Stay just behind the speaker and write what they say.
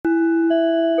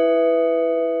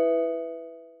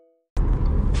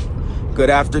Good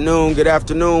afternoon. Good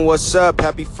afternoon. What's up?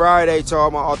 Happy Friday to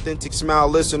all my Authentic Smile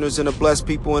listeners and the blessed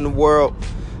people in the world.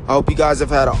 I hope you guys have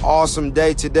had an awesome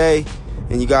day today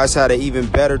and you guys had an even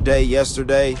better day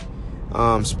yesterday.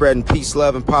 Spreading peace,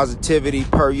 love, and positivity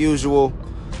per usual.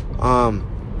 I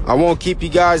won't keep you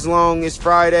guys long. It's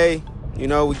Friday. You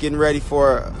know, we're getting ready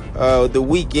for the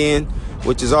weekend,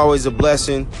 which is always a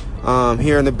blessing.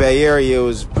 Here in the Bay Area, it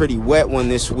was a pretty wet one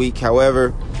this week.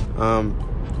 However,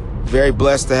 very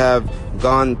blessed to have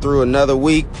gone through another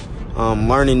week,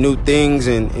 learning new things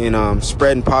and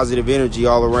spreading positive energy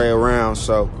all the way around.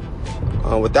 So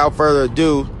without further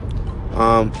ado,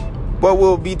 what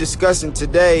we'll be discussing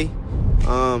today,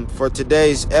 for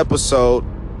today's episode,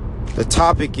 the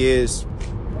topic is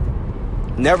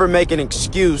never make an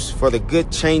excuse for the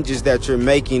good changes that you're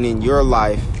making in your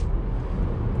life,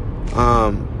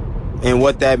 and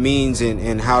what that means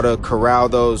and how to corral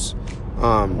those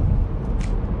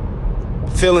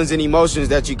feelings and emotions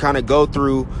that you kind of go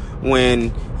through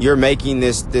when you're making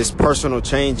this personal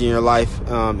change in your life,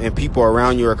 and people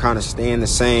around you are kind of staying the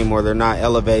same, or they're not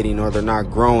elevating, or they're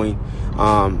not growing.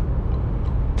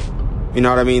 You know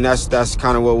what I mean? That's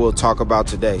kind of what we'll talk about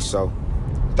today. So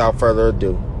without further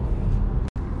ado.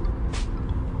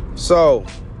 So,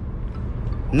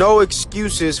 no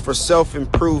excuses for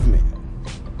self-improvement,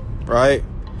 right?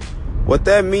 What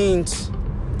that means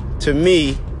to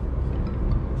me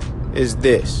is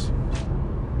this.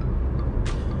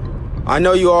 I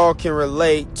know you all can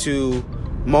relate to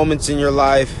moments in your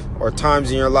life or times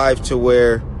in your life to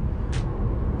where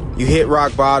you hit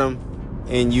rock bottom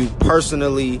and you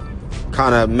personally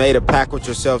kind of made a pact with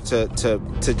yourself to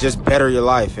just better your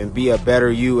life and be a better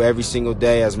you every single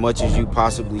day as much as you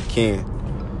possibly can.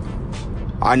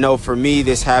 I know for me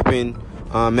this happened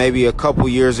maybe a couple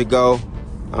years ago,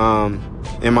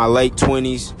 in my late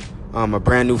 20s. A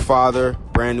brand new father,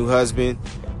 brand new husband,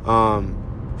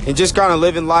 and just kind of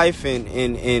living life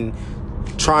and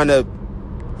trying to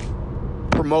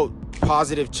promote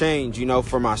positive change, you know,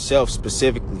 for myself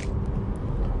specifically.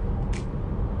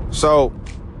 So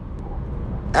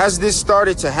as this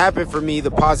started to happen for me,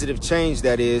 the positive change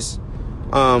that is,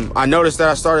 I noticed that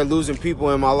I started losing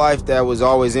people in my life that was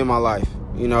always in my life.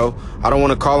 You know, I don't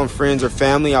want to call them friends or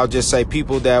family. I'll just say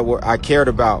people that I cared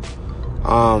about,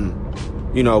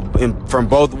 you know, from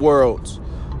both worlds.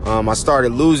 I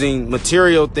started losing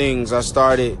material things. I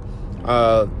started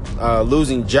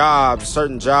losing jobs,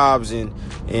 certain jobs, and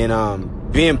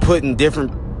being put in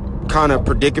different kind of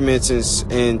predicaments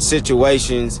and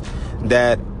situations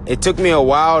that it took me a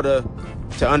while to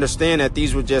understand that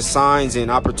these were just signs and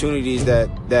opportunities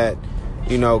that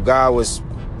you know, God was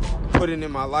putting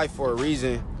in my life for a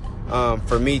reason,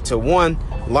 for me to, one,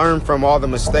 learn from all the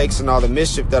mistakes and all the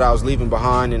mischief that I was leaving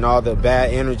behind and all the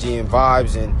bad energy and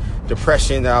vibes and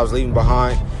depression that I was leaving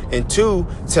behind, and two,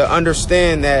 to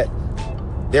understand that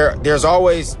there's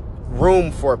always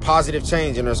room for positive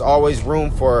change and there's always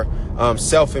room for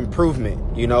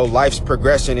self-improvement. You know, life's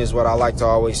progression is what I like to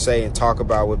always say and talk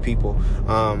about with people.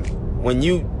 When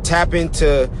you tap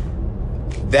into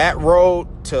that road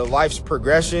to life's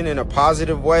progression in a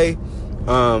positive way,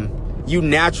 you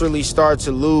naturally start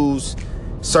to lose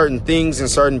certain things and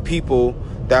certain people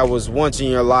that was once in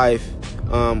your life,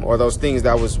 or those things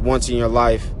that was once in your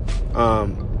life.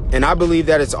 And I believe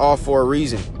that it's all for a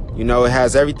reason. You know, it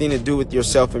has everything to do with your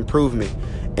self-improvement.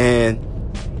 And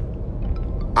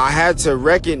I had to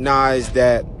recognize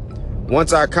that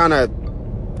once I kind of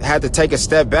had to take a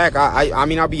step back. I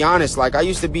mean, I'll be honest, like I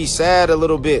used to be sad a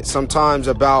little bit sometimes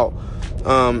about,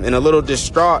 and a little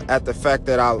distraught at the fact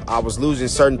that I was losing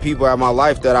certain people out of my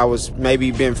life that I was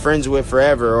maybe been friends with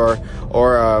forever,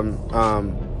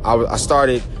 I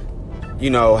started, you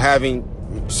know, having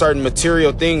certain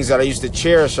material things that I used to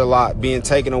cherish a lot being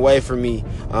taken away from me,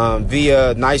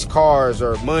 via nice cars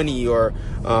or money or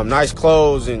nice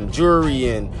clothes and jewelry,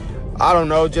 and I don't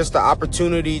know, just the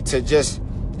opportunity to just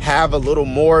have a little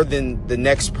more than the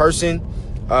next person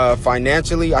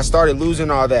financially. I started losing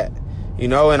all that, you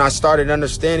know, and I started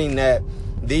understanding that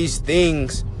these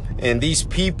things and these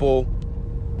people,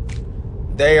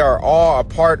 they are all a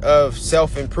part of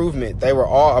self-improvement. They were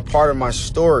all a part of my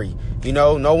story. You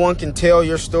know, no one can tell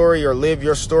your story or live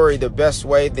your story the best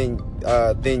way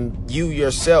than you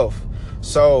yourself.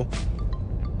 So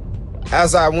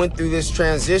as I went through this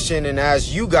transition, and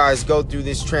as you guys go through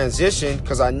this transition,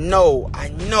 because I know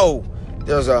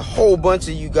there's a whole bunch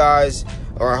of you guys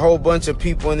or a whole bunch of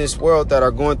people in this world that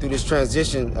are going through this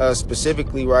transition,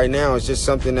 specifically right now. It's just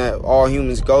something that all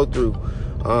humans go through.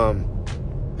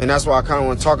 And that's why I kind of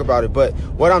want to talk about it. But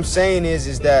what I'm saying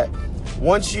is that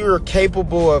once you're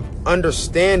capable of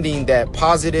understanding that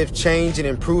positive change and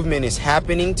improvement is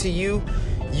happening to you,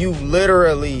 you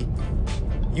literally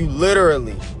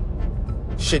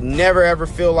should never ever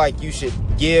feel like you should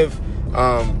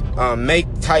make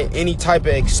any type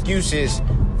of excuses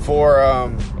for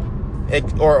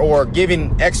or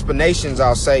giving explanations,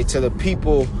 I'll say, to the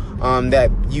people that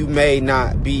you may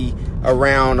not be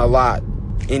around a lot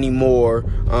anymore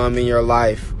in your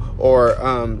life, or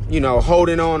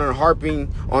holding on or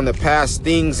harping on the past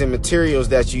things and materials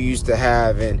that you used to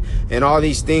have, and all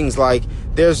these things. Like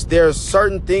there's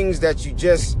certain things that you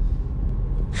just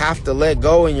have to let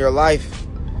go in your life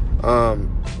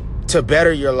to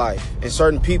better your life, and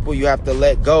certain people you have to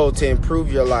let go to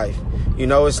improve your life.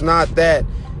 It's not that,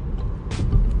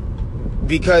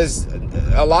 because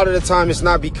a lot of the time it's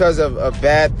not because of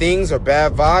bad things or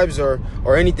bad vibes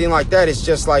or anything like that. It's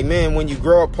just like, man, when you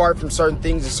grow apart from certain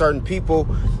things and certain people,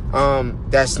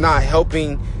 that's not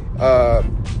helping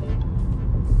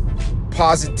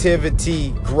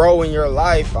positivity grow in your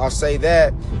life, I'll say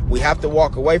that, we have to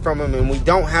walk away from them, and we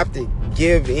don't have to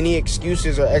give any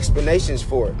excuses or explanations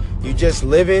for it. You're just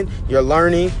living, you're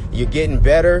learning, you're getting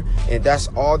better, and that's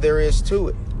all there is to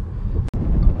it.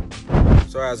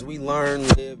 So as we learn,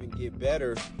 live, and get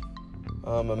better,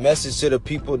 a message to the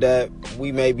people that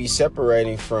we may be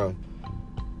separating from: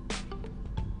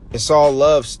 it's all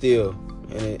love still,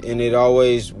 and it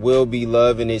always will be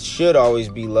love, and it should always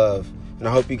be love. And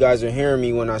I hope you guys are hearing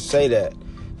me when I say that.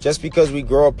 Just because we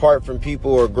grow apart from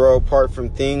people or grow apart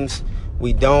from things,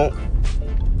 we don't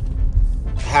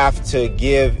have to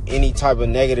give any type of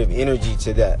negative energy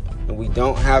to that. And we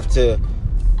don't have to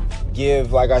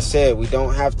give, like I said, we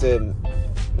don't have to,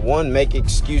 make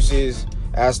excuses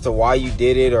as to why you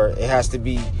did it, or it has to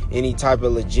be any type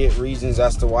of legit reasons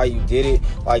as to why you did it.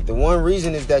 Like, the one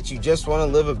reason is that you just want to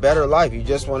live a better life. You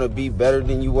just want to be better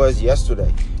than you was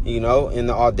yesterday, and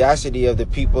the audacity of the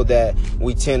people that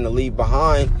we tend to leave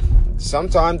behind.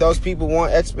 Sometimes those people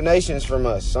want explanations from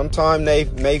us. Sometimes they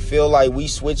may feel like we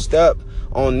switched up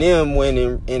on them,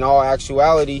 when in all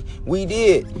actuality we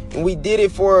did. And we did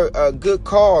it for a good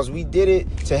cause. We did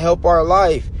it to help our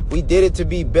life. We did it to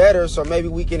be better, so maybe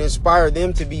we can inspire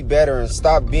them to be better and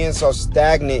stop being so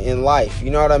stagnant in life.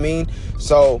 You know what I mean?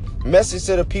 So, message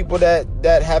to the people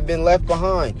that have been left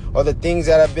behind, or the things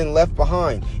that have been left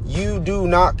behind: you do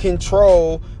not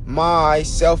control my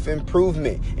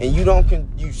self-improvement, and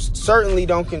you certainly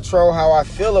don't control how I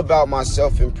feel about my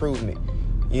self-improvement.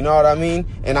 You know what I mean?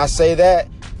 And I say that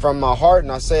from my heart,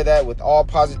 and I say that with all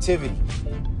positivity.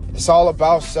 It's all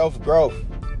about self-growth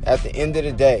at the end of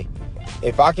the day.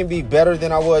 If I can be better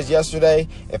than I was yesterday,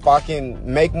 if I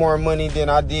can make more money than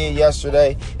I did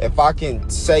yesterday, if I can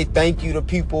say thank you to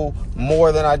people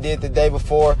more than I did the day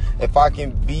before, if I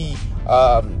can be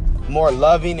more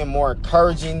loving and more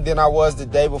encouraging than I was the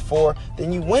day before,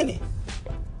 then you winning.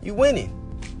 You winning.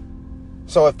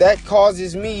 So if that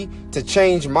causes me to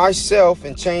change myself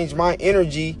and change my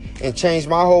energy and change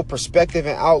my whole perspective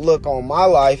and outlook on my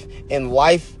life and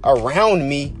life around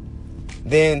me,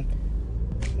 then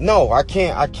no, I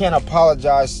can't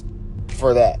apologize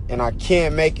for that, and I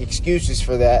can't make excuses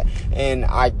for that, and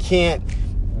I can't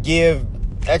give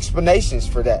explanations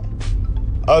for that,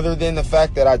 other than the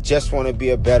fact that I just want to be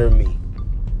a better me.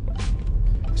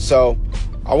 So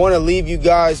I want to leave you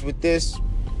guys with this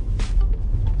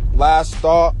last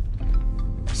thought,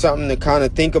 something to kind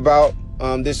of think about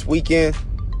this weekend,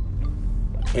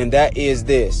 and that is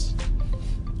this: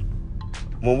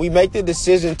 when we make the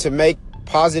decision to make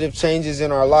positive changes in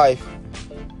our life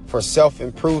for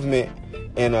self-improvement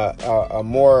and a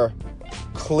more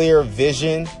clear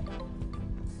vision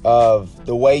of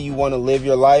the way you want to live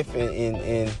your life,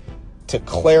 and to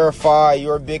clarify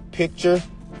your big picture,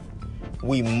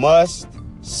 we must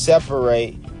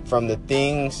separate from the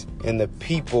things and the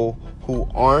people who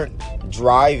aren't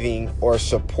driving or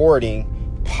supporting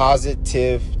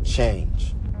positive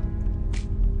change.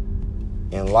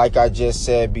 And like I just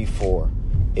said before,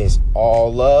 it's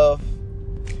all love,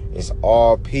 it's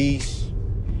all peace,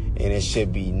 and it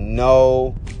should be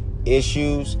no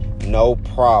issues, no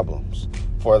problems.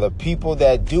 For the people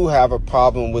that do have a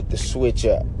problem with the switch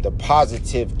up, the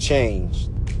positive change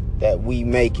that we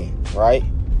making, right?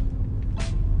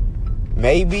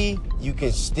 Maybe you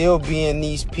can still be in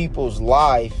these people's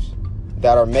lives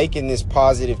that are making this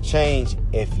positive change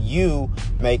if you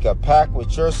make a pact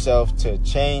with yourself to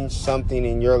change something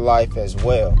in your life as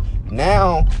well.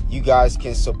 Now you guys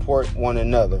can support one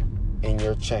another in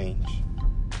your change.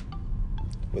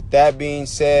 With that being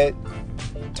said,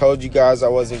 told you guys I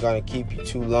wasn't going to keep you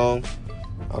too long.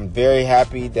 I'm very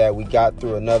happy that we got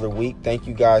through another week. Thank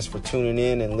you guys for tuning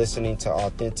in and listening to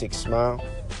Authentic Smile.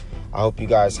 I hope you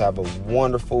guys have a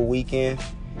wonderful weekend.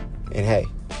 And hey,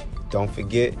 don't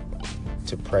forget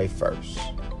to pray first.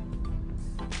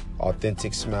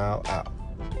 Authentic Smile out.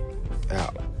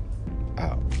 Out.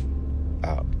 Out.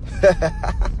 Out.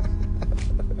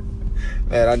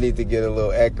 Man, I need to get a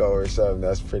little echo or something.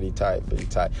 That's pretty tight.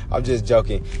 I'm just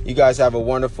joking. You guys have a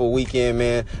wonderful weekend,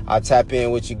 man. I'll tap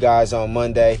in with you guys on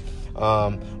Monday.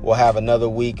 We'll have another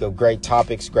week of great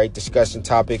topics, great discussion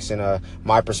topics, and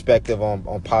my perspective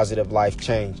on positive life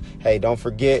change. Hey, don't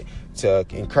forget to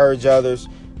encourage others,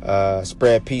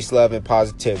 spread peace, love, and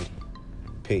positivity.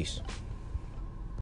 Peace.